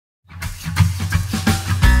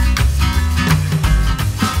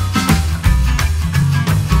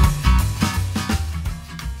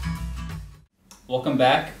Welcome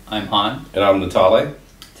back. I'm Han. And I'm Natale.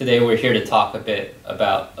 Today we're here to talk a bit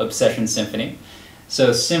about Obsession Symphony.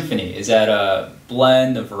 So Symphony, is that a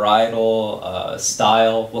blend, a varietal,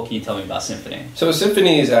 style? What can you tell me about Symphony? So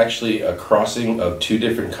Symphony is actually a crossing of two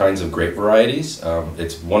different kinds of grape varieties.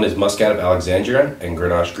 One is Muscat of Alexandria and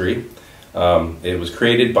Grenache Gris. It was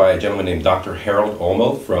created by a gentleman named Dr. Harold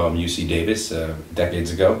Olmo from UC Davis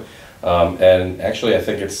decades ago. And actually I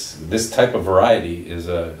think this type of variety is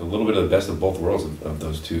a little bit of the best of both worlds of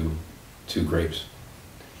those two grapes.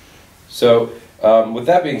 So with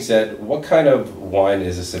that being said, what kind of wine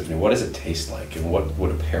is a Symphony? What does it taste like, and what would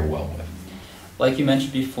it pair well with? Like you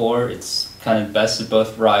mentioned before, it's kind of best of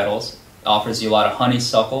both varietals. It offers you a lot of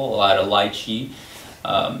honeysuckle, a lot of lychee,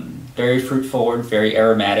 very fruit forward, very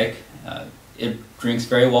aromatic. It drinks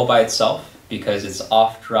very well by itself because it's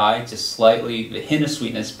off dry, just slightly a hint of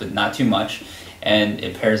sweetness, but not too much, and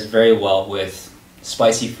it pairs very well with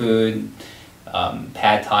spicy food,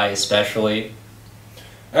 pad thai especially.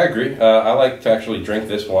 I agree. I like to actually drink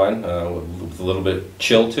this wine with a little bit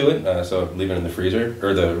chill to it, so leave it in the freezer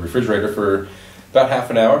or the refrigerator for about half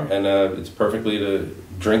an hour, and it's perfectly to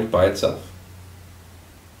drink by itself.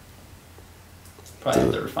 Probably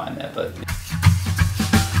have to refine that, but.